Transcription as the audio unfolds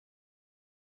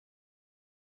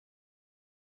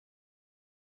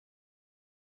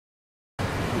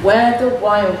where the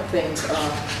wild things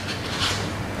are.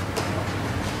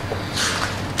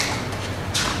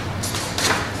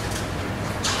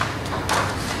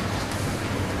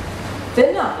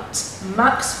 The night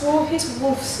Max wore his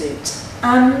wolf suit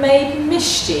and made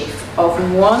mischief of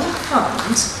one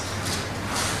kind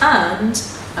and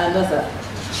another.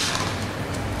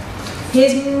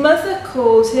 His mother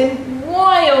called him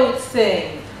Wild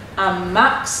Thing, and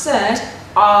Max said,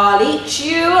 "I'll eat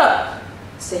you up."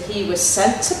 So he was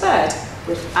sent to bed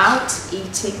without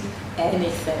eating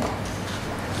anything.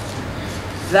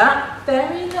 That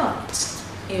very night,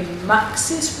 in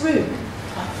Max's room,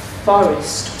 a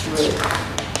forest grew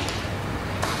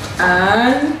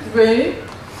and grew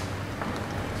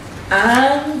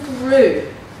and grew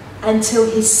until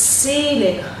his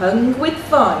ceiling hung with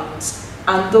vines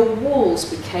and the walls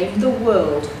became the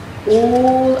world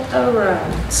all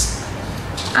around.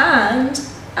 And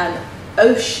an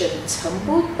ocean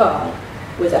tumbled by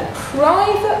with a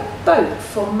private boat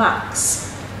for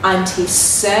Max, and he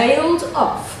sailed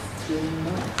off through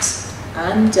night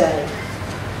and day,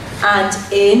 and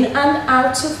in and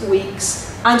out of weeks,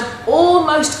 and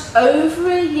almost over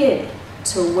a year,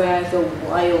 to where the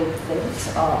wild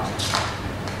things are.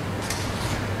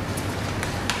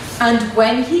 And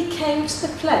when he came to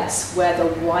the place where the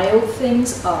wild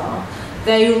things are,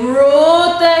 they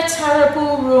roared their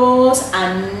terrible roars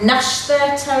and gnashed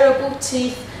their terrible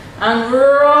teeth and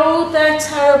rolled their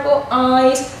terrible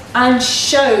eyes and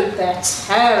showed their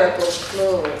terrible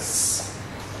claws,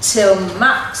 till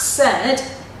Max said,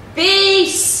 "Be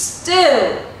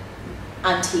still!"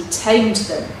 And he tamed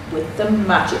them with the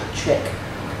magic trick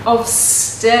of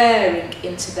staring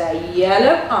into their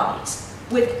yellow eyes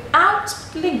without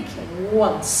blinking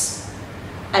once.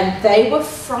 And they were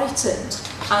frightened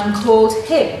and called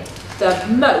him the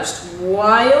most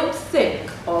wild thing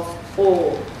of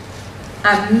all,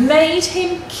 and made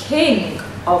him king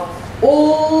of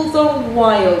all the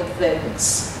wild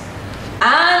things.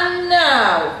 "And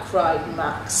now," cried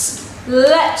Max,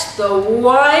 "let the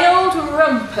wild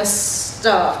rumpus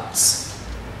start."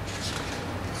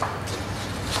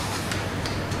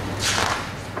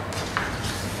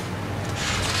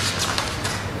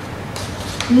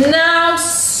 "Now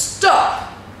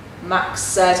stop," Max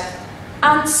said,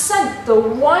 and sent the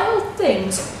wild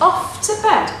things off to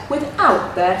bed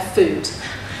without their food.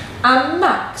 And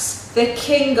Max, the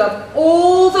king of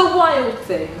all the wild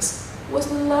things, was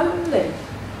lonely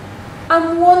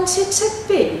and wanted to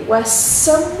be where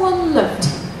someone loved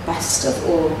him best of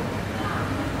all.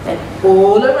 Then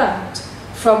all around,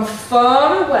 from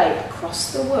far away across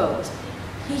the world,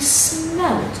 he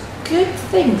smelled good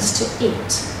things to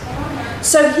eat.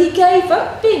 So he gave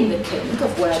up being the king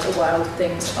of where the wild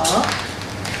things are.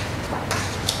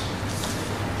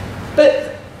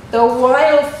 But the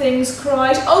wild things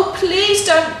cried, "Oh, please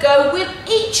don't go, we'll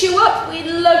eat you up, we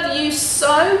love you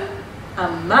so."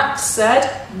 And Max said,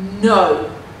 "No."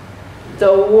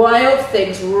 The wild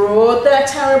things roared their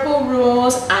terrible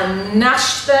roars and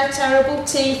gnashed their terrible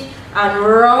teeth and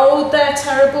rolled their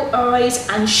terrible eyes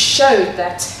and showed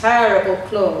their terrible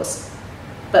claws.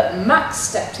 But Max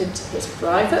stepped into his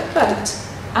private boat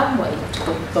and waved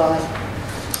goodbye,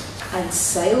 and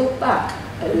sailed back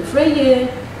over a year,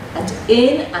 and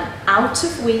in and out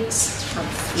of weeks, and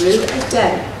through a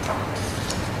day,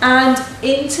 and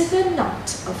into the night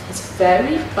of his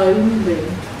very own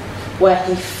room, where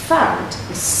he found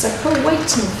his supper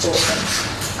waiting for him.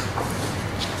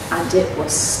 And it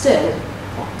was still